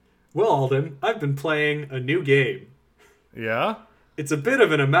Well, Alden, I've been playing a new game. Yeah? It's a bit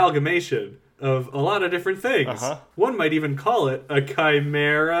of an amalgamation of a lot of different things. Uh-huh. One might even call it a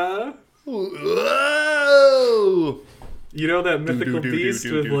chimera. Whoa! You know that mythical beast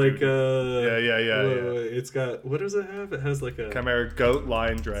with like Yeah. It's got, what does it have? It has like a Chimera, goat,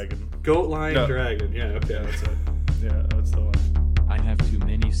 lion, dragon. goat, lion, No. dragon. Yeah, okay, that's it. Yeah, that's the one. I have too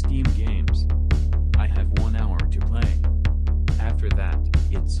many Steam games. I have 1 hour to play. After that,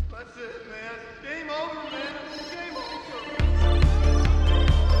 it's That's it, man. Game over, man. Game over.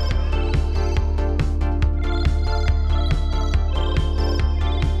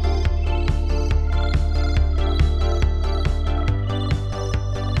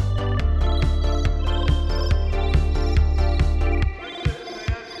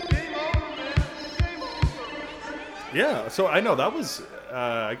 Yeah, so I know that was,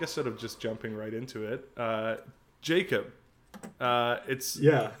 I guess, sort of just jumping right into it. Jacob, it's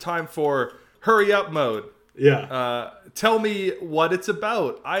Yeah. time for hurry up mode. Yeah. Tell me what it's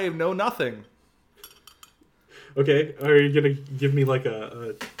about. I know nothing. Okay, are you gonna give me like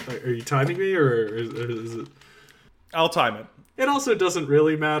are you timing me or is it? I'll time it. It also doesn't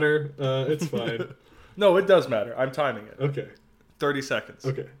really matter. It's fine. No, it does matter. I'm timing it. Okay. 30 seconds.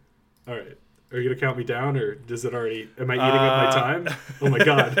 Okay. All right. Are you gonna count me down, or does it already? Am I eating up my time? Oh my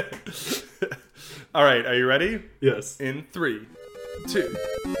god. All right, are you ready? Yes. In 3, 2,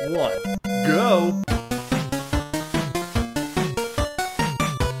 1, go!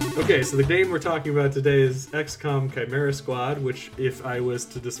 Okay, so the game we're talking about today is XCOM Chimera Squad, which, if I was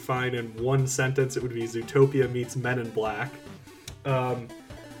to define in one sentence, it would be Zootopia meets Men in Black.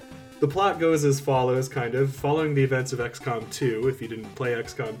 The plot goes as follows, kind of. Following the events of XCOM 2, if you didn't play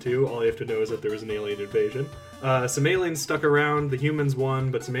XCOM 2, all you have to know is that there was an alien invasion. Some aliens stuck around, the humans won,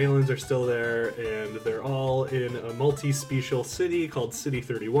 but some aliens are still there, and they're all in a multi-special city called City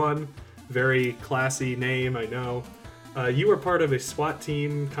 31. Very classy name, I know. You were part of a SWAT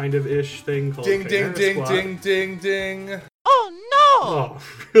team kind of ish thing called Ding, ding, Chimera ding, Squad. ding, ding, ding. Oh,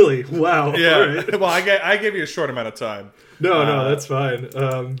 really? Wow. Yeah, All right. well, I gave you a short amount of time. No, that's fine.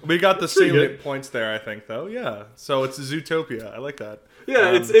 We got the pretty salient good. points there, I think, though. Yeah, so it's Zootopia. I like that.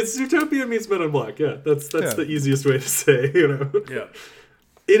 Yeah, it's Zootopia meets Men in Black. Yeah, that's the easiest way to say. You know. Yeah.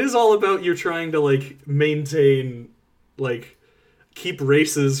 It is all about you're trying to like maintain, like, keep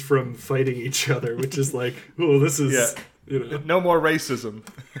races from fighting each other, which is like, oh, this is, Yeah. you know, No more racism.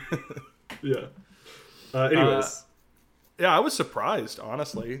 yeah. Anyways, Yeah, I was surprised,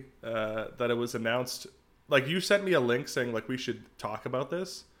 honestly, that it was announced. Like, you sent me a link saying, like, we should talk about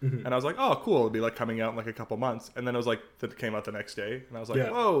this. Mm-hmm. And I was like, oh, cool. It'll be, like, coming out in, like, a couple months. And then it was, like, that it came out the next day. And I was like,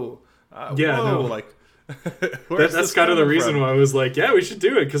 Yeah. whoa. Yeah, whoa. no. Like, that's kind of the reason why I was like, yeah, we should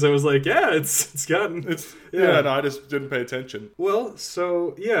do it, because I was like, yeah, it's gotten, Yeah, no, I just didn't pay attention. Well,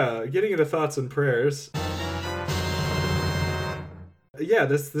 so yeah, getting into thoughts and prayers. Yeah,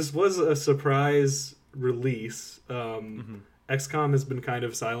 this was a surprise release. XCOM has been kind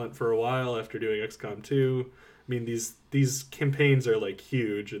of silent for a while after doing XCOM 2. I mean, these campaigns are like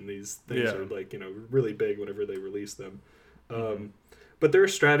huge, and these things Yeah. are like, you know, really big whenever they release them. But they're a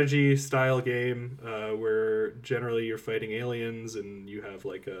strategy style game where generally you're fighting aliens, and you have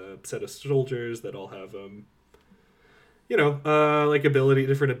like a set of soldiers that all have like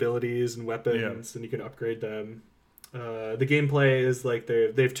different abilities and weapons, and you can upgrade them. The gameplay is like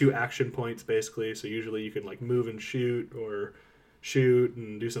they have 2 action points basically, so usually you can like move and shoot, or shoot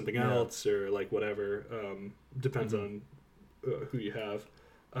and do something else, or like whatever. Depends on who you have.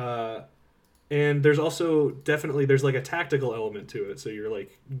 And there's also there's like a tactical element to it, so you're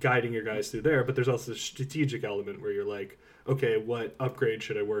like guiding your guys through there, but there's also a strategic element where you're like, okay, what upgrade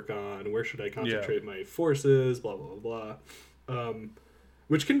should I work on? Where should I concentrate my forces? Blah, blah, blah, blah.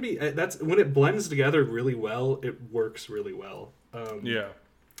 Which can be, that's when it blends together really well, it works really well. Yeah.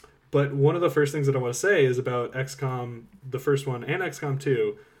 But one of the first things that I want to say is about XCOM, the first one, and XCOM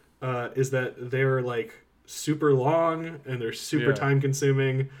 2, is that they're like super long, and they're super time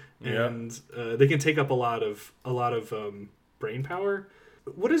consuming, and they can take up a lot of brain power.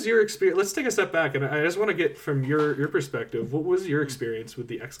 What is your experience? Let's take a step back, and I just want to get from your perspective. What was your experience with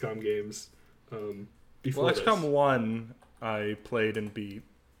the XCOM games before Well, this? XCOM 1 I played and beat,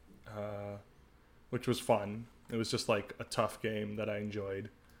 which was fun. It was just like a tough game that I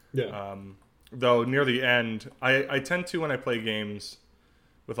enjoyed. Yeah. Though near the end, I tend to, when I play games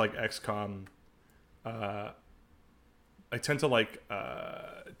with like XCOM, I tend to like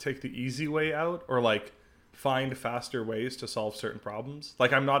take the easy way out, or like find faster ways to solve certain problems.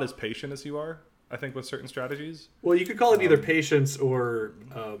 Like, I'm not as patient as you are, I think, with certain strategies. Well, you could call it either patience or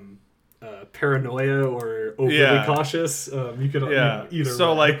paranoia or overly cautious. You can either.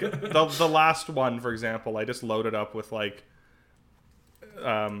 So way. like the last one, for example, I just loaded up with like,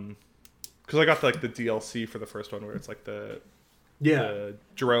 because I got like the DLC for the first one where it's like the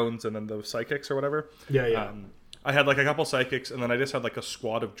drones and then the psychics or whatever. I had like a couple psychics and then I just had like a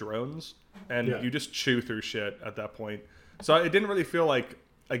squad of drones, and you just chew through shit at that point. So it didn't really feel like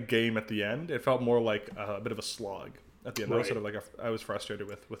a game at the end. It felt more like a bit of a slog at the end. That was sort of like I was frustrated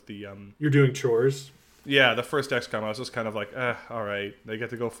with the you're doing chores. Yeah, the first XCOM I was just kind of like, all right, they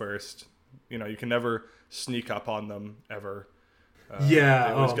get to go first. You know, you can never sneak up on them ever. They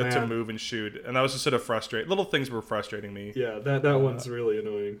always get to move and shoot, and that was just sort of frustrating. Little things were frustrating me. Yeah, that one's really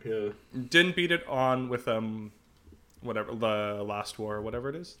annoying. Yeah, didn't beat it on with whatever, the Last War or whatever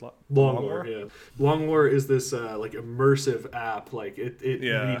it is. Long War. Yeah, Long War is this like immersive app. Like it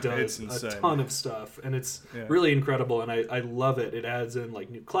really does a ton of stuff, and it's really incredible. And I love it. It adds in like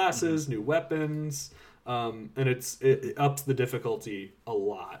new classes, new weapons, and it ups the difficulty a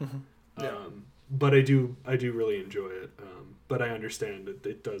lot. But I do really enjoy it. But I understand that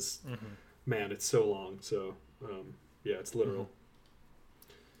it does. Man, it's so long. So it's literal.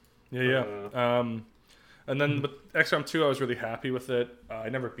 And then with XCOM 2, I was really happy with it. I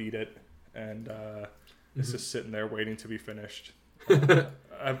never beat it, and it's just sitting there waiting to be finished.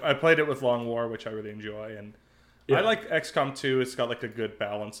 I played it with Long War, which I really enjoy, and I like XCOM 2. It's got like a good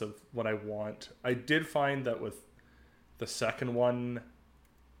balance of what I want. I did find that with the second one,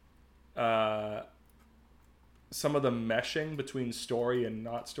 some of the meshing between story and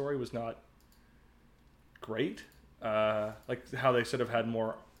not story was not great. Like how they sort of had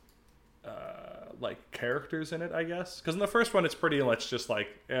more like characters in it, I guess. Because in the first one, it's pretty much just like,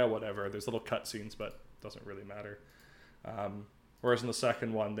 whatever. There's little cutscenes, but it doesn't really matter. Whereas in the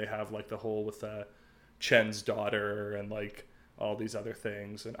second one, they have like the whole with Chen's daughter and like all these other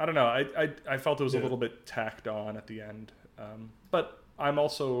things. And I don't know. I felt it was a little bit tacked on at the end. But I'm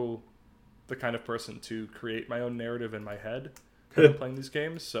also the kind of person to create my own narrative in my head when I'm playing these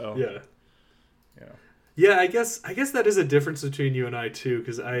games. So yeah, I guess that is a difference between you and I too,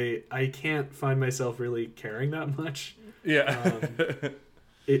 because I can't find myself really caring that much.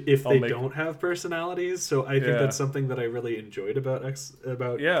 If they don't have personalities, so I think that's something that I really enjoyed about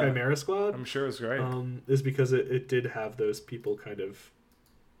Chimera Squad. I'm sure it's great. Is because it did have those people kind of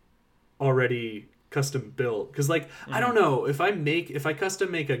already custom built. Because like I don't know, if I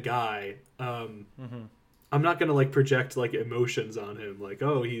custom make a guy, I'm not gonna like project like emotions on him, like,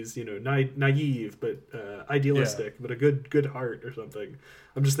 oh, he's naive but idealistic, but a good heart or something.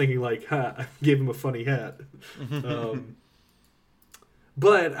 I'm just thinking like, I gave him a funny hat.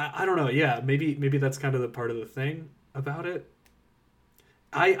 But I don't know. Yeah, maybe that's kind of the part of the thing about it.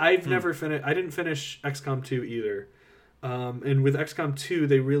 I've never finished. I didn't finish XCOM 2 either, and with XCOM 2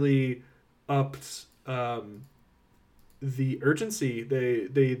 they really upped the urgency.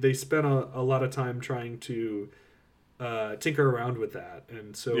 They spent a lot of time trying to tinker around with that,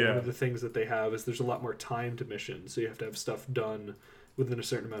 and so one of the things that they have is there's a lot more time to missions, so you have to have stuff done within a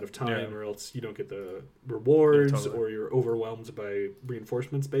certain amount of time, or else you don't get the rewards, or you're overwhelmed by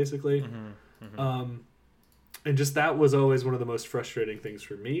reinforcements, basically. And just that was always one of the most frustrating things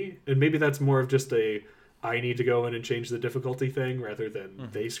for me, and maybe that's more of just I need to go in and change the difficulty thing rather than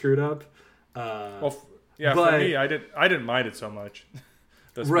they screwed up. For me, I didn't mind it so much,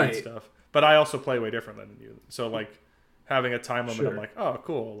 the speed stuff. But I also play way different than you. So like having a time limit, I'm like, oh,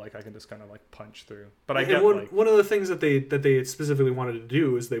 cool. Like I can just kind of like punch through. But I get one of the things that they specifically wanted to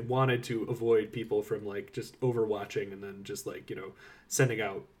do is they wanted to avoid people from like just overwatching and then just like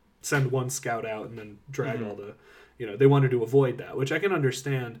send one scout out and then drag all the, they wanted to avoid that, which I can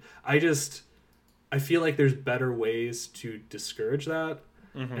understand. I feel like there's better ways to discourage that,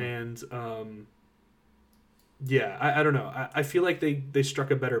 and I don't know. I feel like they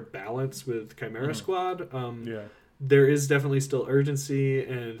struck a better balance with Chimera Squad. There is definitely still urgency,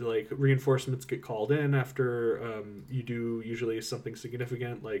 and like reinforcements get called in after you do usually something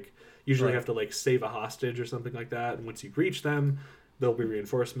significant. Like usually have to like save a hostage or something like that, and once you reach them, there'll be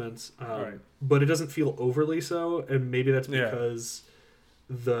reinforcements. But it doesn't feel overly so, and maybe that's because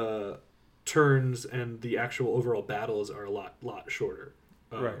the turns and the actual overall battles are a lot shorter.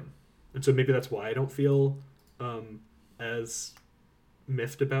 And so maybe that's why I don't feel as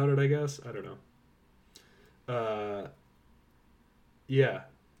miffed about it, I guess. I don't know.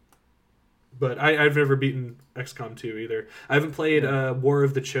 But I've never beaten XCOM 2 either. I haven't played War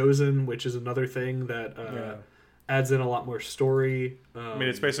of the Chosen, which is another thing that adds in a lot more story. I mean,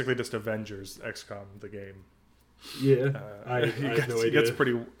 it's basically just Avengers XCOM, the game. I have no idea.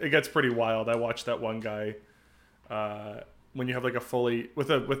 It gets pretty wild. I watched that one guy when you have like a fully with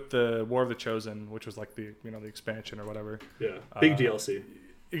the War of the Chosen, which was like the the expansion or whatever. Yeah, big DLC.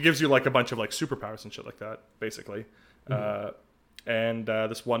 It gives you like a bunch of like superpowers and shit like that, basically. And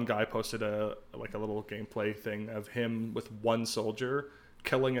this one guy posted a little gameplay thing of him with one soldier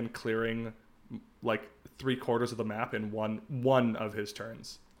killing and clearing like 3/4 of the map in one of his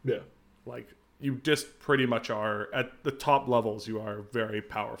turns. Yeah, like you just pretty much are at the top levels. You are very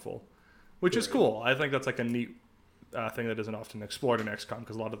powerful, which is cool. I think that's like a neat thing that isn't often explored in XCOM,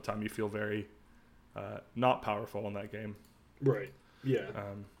 because a lot of the time you feel very not powerful in that game. Right. Yeah.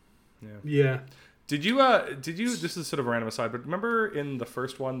 Yeah. Did you this is sort of a random aside, but remember in the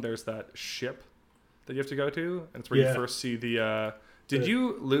first one there's that ship that you have to go to, and it's where you first see the did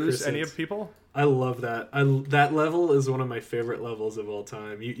you lose any of people? I love that. That level is one of my favorite levels of all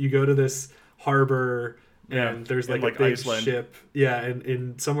time. You go to this harbor and there's like a big Iceland ship. Yeah,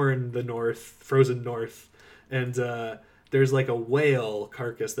 in somewhere in the north, frozen north. And there's like a whale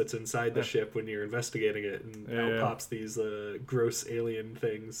carcass that's inside the ship when you're investigating it, and out pops these gross alien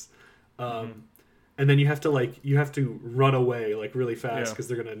things. And then you have to run away like really fast because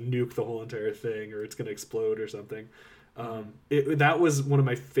they're gonna nuke the whole entire thing, or it's gonna explode or something. That was one of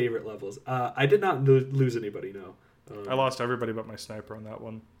my favorite levels. I did not lose anybody. No, I lost everybody but my sniper on that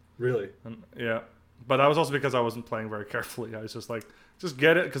one. Really? Yeah, but that was also because I wasn't playing very carefully. I was just like, just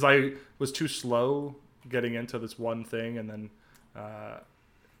get it, because I was too slow getting into this one thing, and then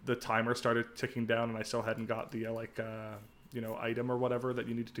the timer started ticking down, and I still hadn't got the item or whatever that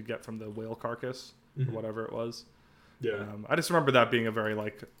you needed to get from the whale carcass or whatever it was. Yeah, I just remember that being a very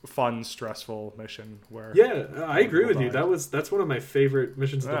like fun, stressful mission. Where I agree with you. That's one of my favorite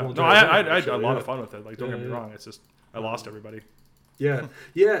missions of the whole time. I had a lot of fun with it. Like, don't get me wrong. It's just I lost everybody. Yeah,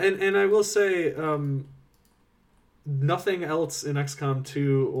 and I will say, nothing else in XCOM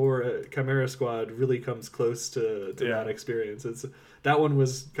 2 or Chimera Squad really comes close to that experience. That one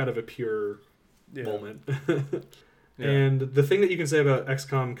was kind of a pure moment. And the thing that you can say about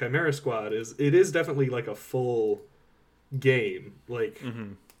XCOM Chimera Squad is it is definitely like a full game. Like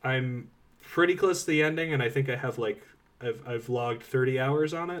I'm pretty close to the ending, and I think I have like I've logged 30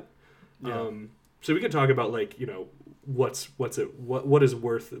 hours on it. So we can talk about like what is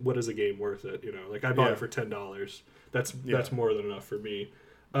a game worth it? Like I bought it for $10. That's more than enough for me.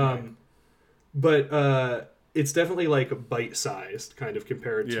 But it's definitely like bite sized kind of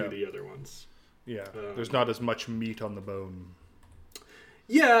compared to the other ones. Yeah, there's not as much meat on the bone.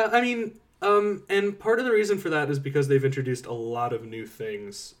 Yeah, I mean, and part of the reason for that is because they've introduced a lot of new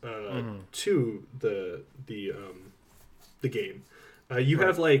things to the game. You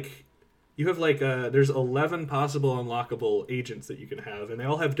have there's 11 possible unlockable agents that you can have, and they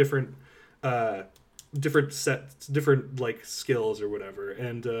all have different sets, different like skills or whatever,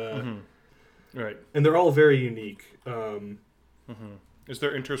 and and they're all very unique. Is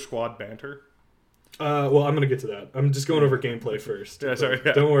there inter-squad banter? Well, I'm gonna get to that. I'm just going over gameplay first. Yeah, sorry.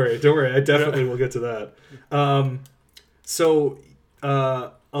 Don't worry. I definitely will get to that. So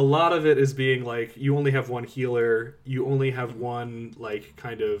a lot of it is being like you only have one healer, you only have one like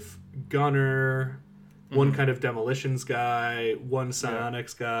kind of gunner, one kind of demolitions guy, one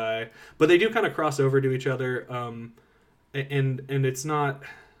psionics guy, but they do kind of cross over to each other. And it's not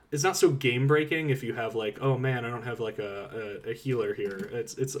so game breaking if you have like, oh man, I don't have like a healer here.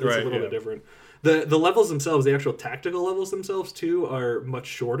 It's a little bit different. The levels themselves, the actual tactical levels themselves too, are much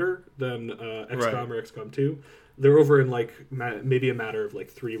shorter than XCOM or XCOM 2. They're over in like maybe a matter of like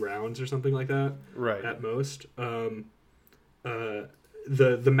 3 rounds or something like that. Right. At most.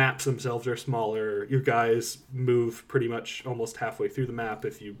 The maps themselves are smaller. Your guys move pretty much almost halfway through the map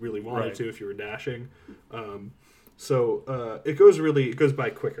if you really wanted to, if you were dashing. So it goes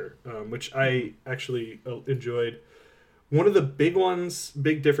by quicker, which I actually enjoyed. One of the big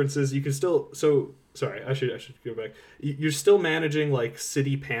differences, you can still, sorry, I should go back. You're still managing like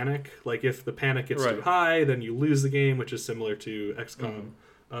city panic. Like if the panic gets too high, then you lose the game, which is similar to XCOM,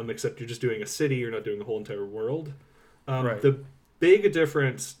 except you're just doing a city, you're not doing the whole entire world. The big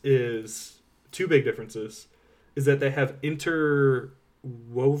difference is, two big differences, is that they have interlinked,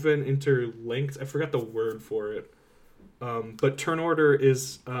 I forgot the word for it. But turn order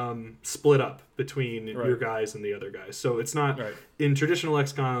is split up between your guys and the other guys. So it's not in traditional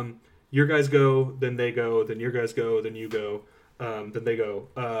XCOM, your guys go, then they go, then your guys go, then you go, then they go.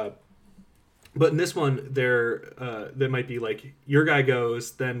 But in this one, there might be like your guy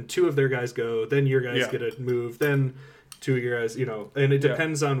goes, then 2 of their guys go, then your guys get a move, then 2 of your guys, and it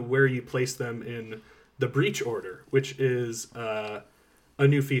depends on where you place them in the breach order, which is a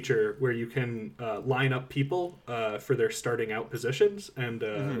new feature where you can line up people for their starting out positions, and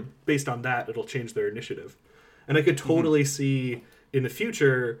based on that, it'll change their initiative. And I could totally see in the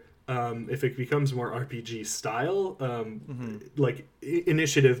future, if it becomes more RPG style, like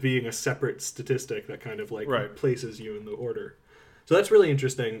initiative being a separate statistic that kind of like places you in the order. So that's really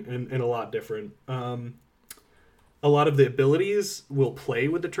interesting and a lot different. A lot of the abilities will play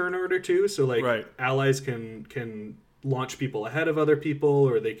with the turn order too. So like allies can launch people ahead of other people,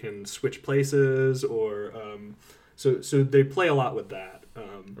 or they can switch places, or so they play a lot with that.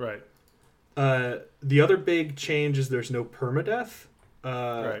 The other big change is there's no permadeath.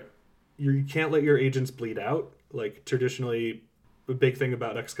 You can't let your agents bleed out. Like traditionally, the big thing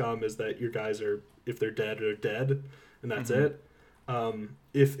about XCOM is that your guys are, if they're dead, and that's it.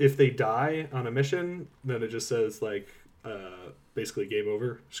 If they die on a mission, then it just says like basically game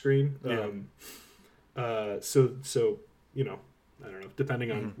over screen. So you know, I don't know.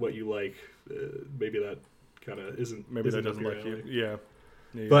 Depending on what you like, maybe that kind of isn't. Maybe that doesn't like you. Yeah.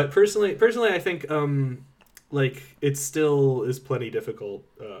 But personally, I think like it still is plenty difficult,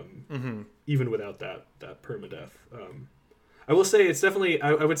 even without that permadeath. I will say it's definitely.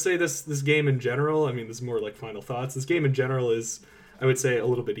 I would say this game in general. I mean, this is more like final thoughts. This game in general is, I would say, a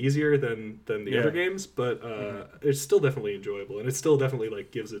little bit easier than the other games, but it's still definitely enjoyable, and it still definitely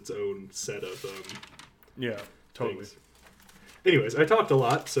like gives its own set of totally. Things. Anyways, I talked a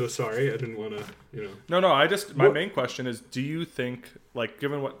lot, so sorry. I didn't want to, No. I just my main question is: do you think, like,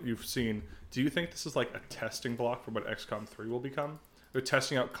 given what you've seen, do you think this is like a testing block for what XCOM 3 will become? They're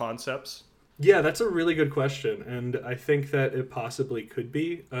testing out concepts. Yeah, that's a really good question, and I think that it possibly could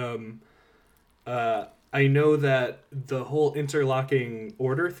be. I know that the whole interlocking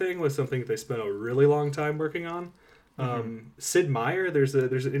order thing was something that they spent a really long time working on. Sid Meier, there's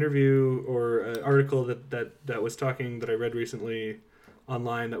an interview or an article that was talking, that I read recently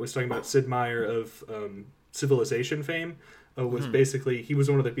online, that was talking about Sid Meier of Civilization fame. Was basically, he was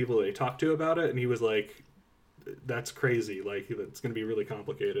one of the people that they talked to about it, and he was like, "That's crazy. Like, it's going to be really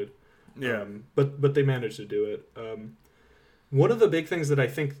complicated." Yeah. But they managed to do it. One of the big things that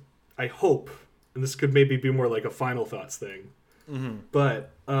I hope, and this could maybe be more like a final thoughts thing,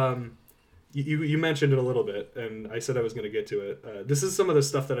 but you mentioned it a little bit, and I said I was going to get to it. This is some of the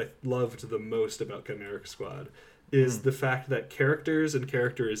stuff that I loved the most about Chimeric Squad, is the fact that characters and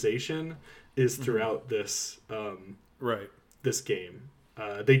characterization is throughout this this game.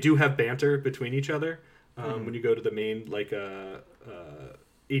 They do have banter between each other when you go to the main like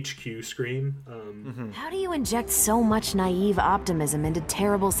HQ screen. How do you inject so much naive optimism into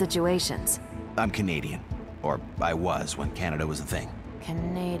terrible situations? I'm Canadian. Or I was when Canada was a thing.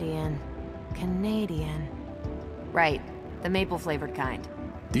 Canadian. Right, the maple-flavored kind.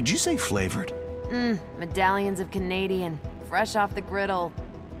 Did you say flavored? Medallions of Canadian, fresh off the griddle.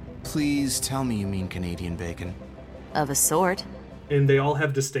 Please tell me you mean Canadian bacon. Of a sort. And they all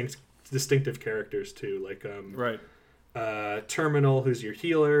have distinctive characters too, like Terminal, who's your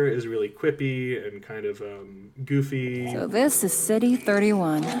healer, is really quippy and kind of goofy. So this is City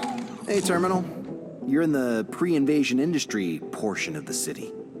 31. Hey, Terminal. You're in the pre-invasion industry portion of the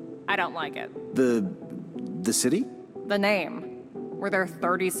city. I don't like it. The city? The name. Were there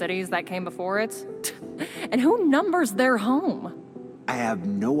 30 cities that came before it? And who numbers their home? I have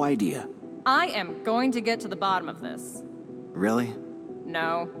no idea. I am going to get to the bottom of this. Really?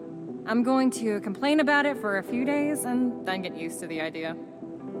 No. I'm going to complain about it for a few days and then get used to the idea.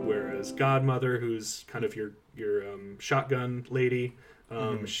 Whereas Godmother, who's kind of your shotgun lady,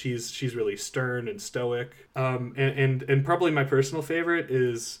 she's really stern and stoic. And probably my personal favorite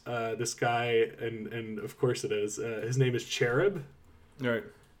is this guy, and of course it is. His name is Cherub. Right.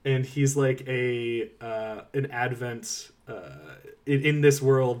 And he's like an Advent. In this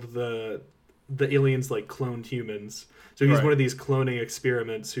world, the aliens like cloned humans. So he's one of these cloning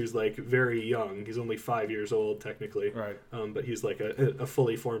experiments who's like very young. He's only 5 years old technically. Right. But he's like a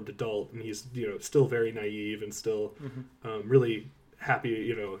fully formed adult, and he's still very naive and still really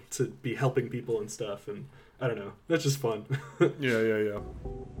happy to be helping people and stuff. And I don't know, that's just fun. Yeah.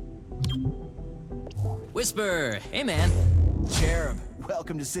 Whisper, hey man. Cherub,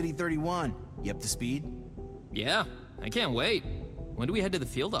 welcome to City 31. You up to speed? Yeah, I can't wait. When do we head to the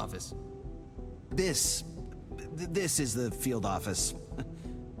field office? This is the field office.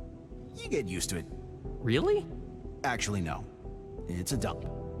 You get used to it. Really? Actually, no. It's a dump.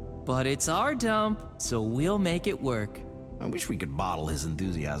 But it's our dump, so we'll make it work. I wish we could bottle his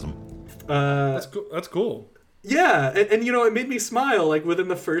enthusiasm. That's cool. Yeah, and it made me smile like within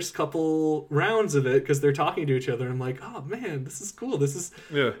the first couple rounds of it, because they're talking to each other. And I'm like, oh man, this is cool.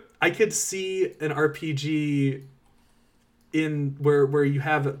 I could see an RPG in where you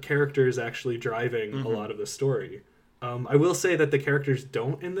have characters actually driving a lot of the story. I will say that the characters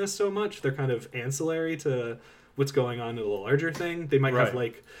don't in this so much. They're kind of ancillary to what's going on in a larger thing. They might have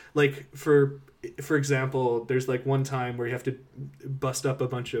like for example, there's like one time where you have to bust up a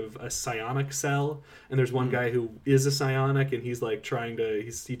bunch of a psionic cell, and there's one guy who is a psionic, and he's like trying to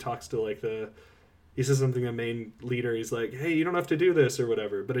he talks to like he says something to the main leader. He's like, hey, you don't have to do this or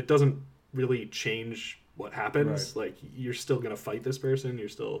whatever, but it doesn't really change what happens. Like, you're still gonna fight this person, you're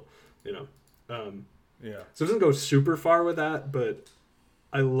still, you know, so it doesn't go super far with that, but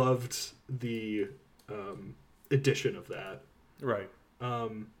I loved the addition of that.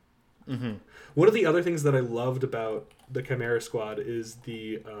 One of the other things that I loved about the Chimera Squad is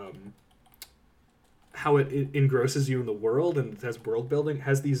the how it engrosses you in the world, and it has world building. It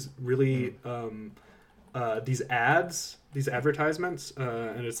has these really these advertisements,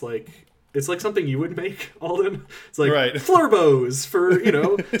 and it's like something you would make, Alden. It's like Flurbos for, you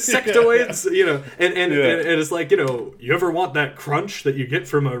know, sectoids, you know, and it's like, you know, you ever want that crunch that you get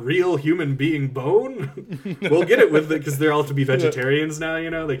from a real human being bone? We'll get it with it, because they're all to be vegetarians now, you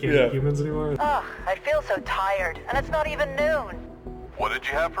know, they can't eat humans anymore. Oh, I feel so tired, and it's not even noon. What did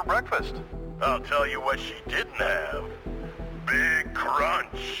you have for breakfast? I'll tell you what she didn't have. Big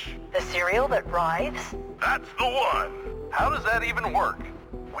Crunch. The cereal that writhes? That's the one. How does that even work?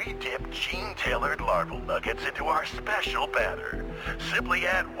 We dip gene-tailored larval nuggets into our special batter. Simply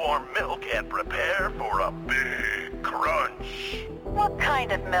add warm milk and prepare for a big crunch. What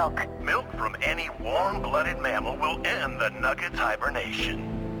kind of milk? Milk from any warm-blooded mammal will end the nugget's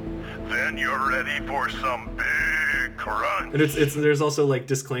hibernation. Then you're ready for some big crunch. And it's there's also like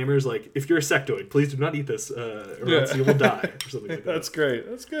disclaimers like, if you're a sectoid, please do not eat this, or else you will die, or something like that. That's great.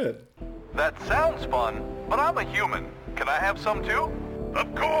 That's good. That sounds fun, but I'm a human. Can I have some too?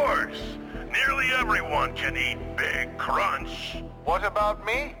 Of course! Nearly everyone can eat Big Crunch. What about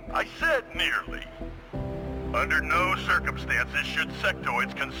me? I said nearly. Under no circumstances should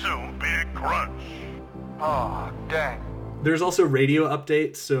sectoids consume Big Crunch. Oh, dang. There's also radio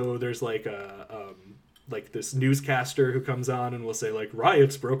updates, so there's like like this newscaster who comes on and will say like,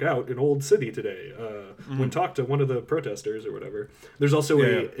 riots broke out in Old City today when talked to one of the protesters or whatever. There's also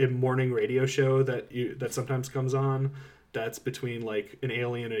a morning radio show that sometimes comes on that's between like an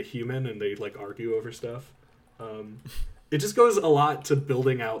alien and a human, and they like argue over stuff. It just goes a lot to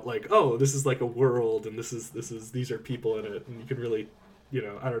building out like, oh, this is like a world, and these are people in it, and you can really, you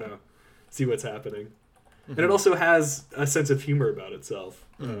know, I don't know, see what's happening. And it also has a sense of humor about itself.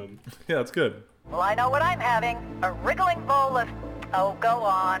 Yeah, it's good. Well, I know what I'm having. A wriggling bowl of... Oh, go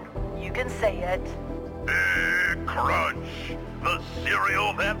on. You can say it. Big Crunch, the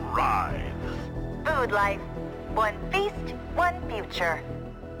cereal that rides. Food life. One feast, one future.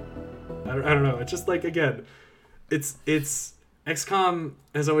 I don't know. It's just like, again, it's XCOM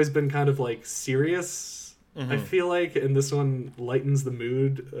has always been kind of like serious, I feel like, and this one lightens the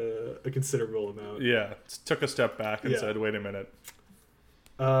mood a considerable amount. Yeah, took a step back and said, wait a minute.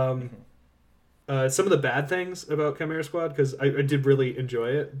 Some of the bad things about Chimera Squad, because I did really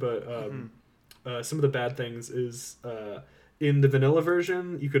enjoy it, but some of the bad things is in the vanilla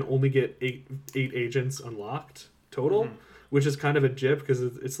version, you can only get eight agents unlocked total, which is kind of a jip, because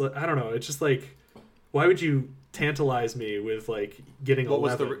it's like, I don't know, it's just like, why would you tantalize me with like getting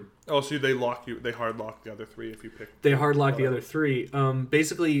 11? So they hard lock the other 3 if you pick. They hard lock the other 3.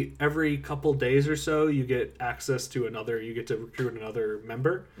 Basically, every couple days or so, you get access to you get to recruit another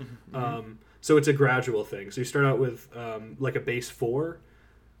member. So it's a gradual thing. So you start out with like a base 4.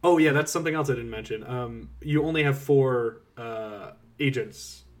 Oh yeah, that's something else I didn't mention. You only have 4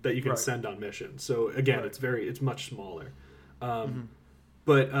 agents that you can send on missions. So again, it's much smaller.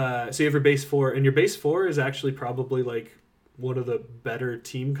 But so you have your base 4, and your base 4 is actually probably like one of the better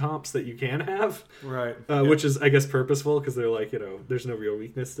team comps that you can have, which is, I guess, purposeful, because they're like, you know, there's no real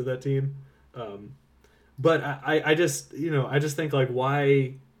weakness to that team. But I just, you know, I just think like,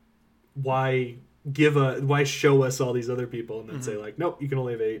 why show us all these other people and then say like, nope, you can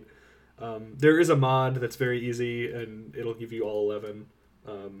only have 8. There is a mod that's very easy, and it'll give you all 11.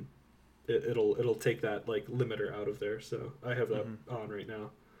 It'll take that like limiter out of there, so I have that on right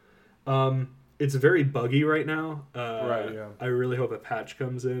now. It's very buggy right now. I really hope a patch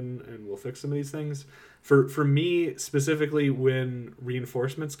comes in and will fix some of these things. For me specifically, when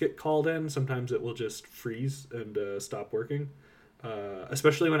reinforcements get called in, sometimes it will just freeze and stop working.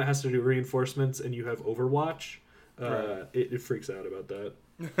 Especially when it has to do reinforcements and you have Overwatch. It freaks out about that.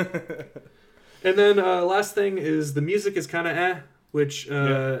 And then last thing is the music is kind of which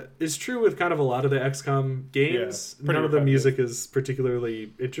is true with kind of a lot of the XCOM games. None of the music is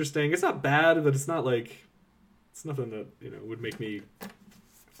particularly interesting. It's not bad, but it's not like, it's nothing that, you know, would make me,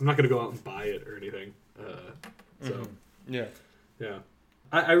 I'm not going to go out and buy it or anything. So yeah.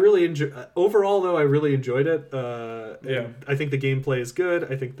 I really enjoy. Overall, though, I really enjoyed it. Yeah. I think the gameplay is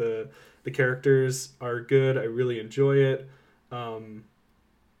good. I think the characters are good. I really enjoy it. And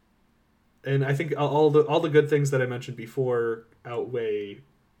I think all the good things that I mentioned before outweigh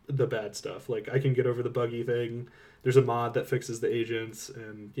the bad stuff. Like, I can get over the buggy thing. There's a mod that fixes the agents,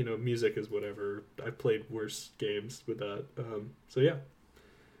 and music is whatever. I've played worse games with that. So yeah.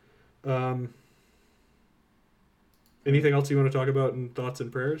 Anything else you want to talk about in thoughts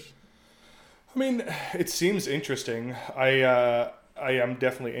and prayers? I mean, it seems interesting. I am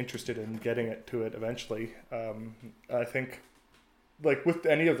definitely interested in getting to it eventually. I think, like with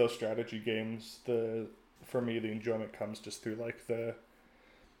any of those strategy games, for me the enjoyment comes just through like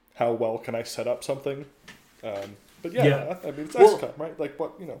how well can I set up something. But yeah, I mean it's XCOM, right? Like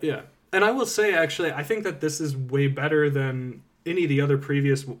what Yeah, and I will say actually, I think that this is way better than any of the other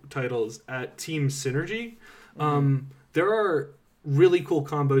previous titles at Team Synergy. There are really cool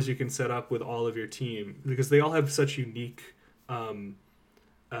combos you can set up with all of your team because they all have such unique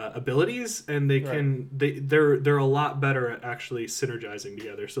abilities, and they're a lot better at actually synergizing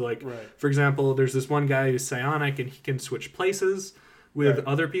together. So like, for example, there's this one guy who's psionic and he can switch places with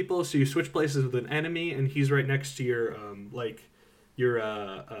other people. So you switch places with an enemy and he's right next to your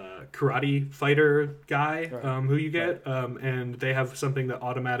karate fighter guy who you get, and they have something that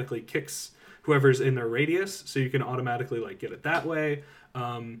automatically kicks whoever's in their radius, so you can automatically like get it that way.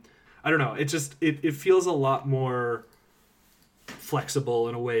 I don't know. It just it feels a lot more flexible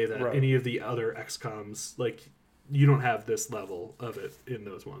in a way that any of the other XCOMs, like, you don't have this level of it in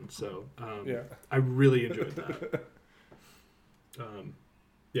those ones. So I really enjoyed that.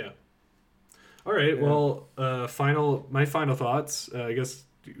 Yeah. All right. Yeah. Well, my final thoughts. I guess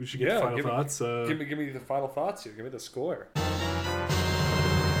we should get final thoughts. Give me the final thoughts here. Give me the score.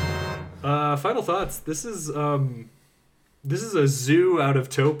 Final thoughts. This is a zoo out of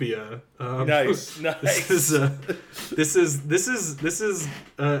Topia. Nice. This is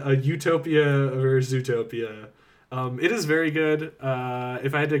a utopia or Zootopia. It is very good.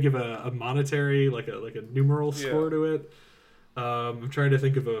 If I had to give a monetary, like a numeral score to it, I'm trying to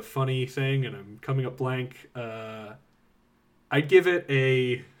think of a funny thing, and I'm coming up blank. I'd give it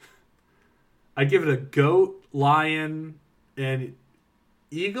a goat, lion, and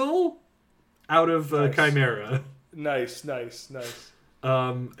eagle out of Chimera. Nice. It's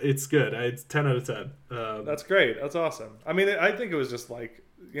good. It's 10 out of 10. That's great. That's awesome. I mean, I think it was just like,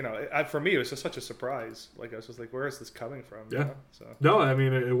 for me, it was just such a surprise. Like, I was just like, where is this coming from? Yeah. So. No, I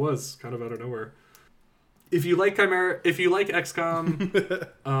mean, it was kind of out of nowhere. If you like Chimera, if you like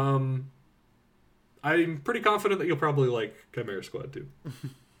XCOM, I'm pretty confident that you'll probably like Chimera Squad too.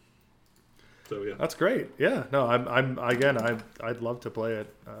 So yeah, that's great. Yeah, no, I'd love to play it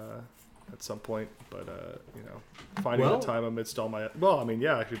at some point, but finding the time amidst all my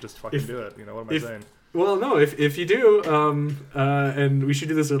I should just fucking do it. What am I saying? Well, no, if you do, and we should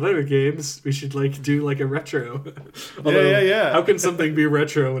do this with other games, we should do a retro. Yeah. How can something be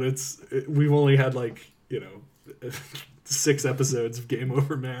retro when we've only had 6 episodes of Game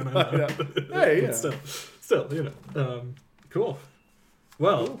Over Man? Hey, yeah. Still, cool.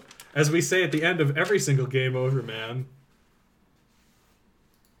 Well, as we say at the end of every single Game Over Man.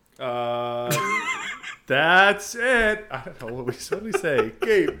 That's it. I don't know what we say.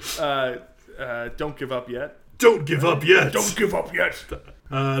 Gabe, don't give up yet. Don't give up yet. Don't give up yet.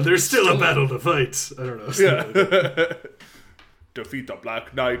 There's still a battle to fight. I don't know. Yeah. Defeat the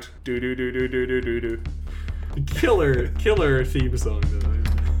Black Knight. Do. Killer theme song though.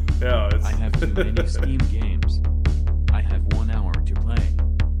 Yeah, I have too many Steam games. I have 1 hour to play.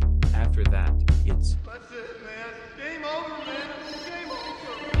 After that, it's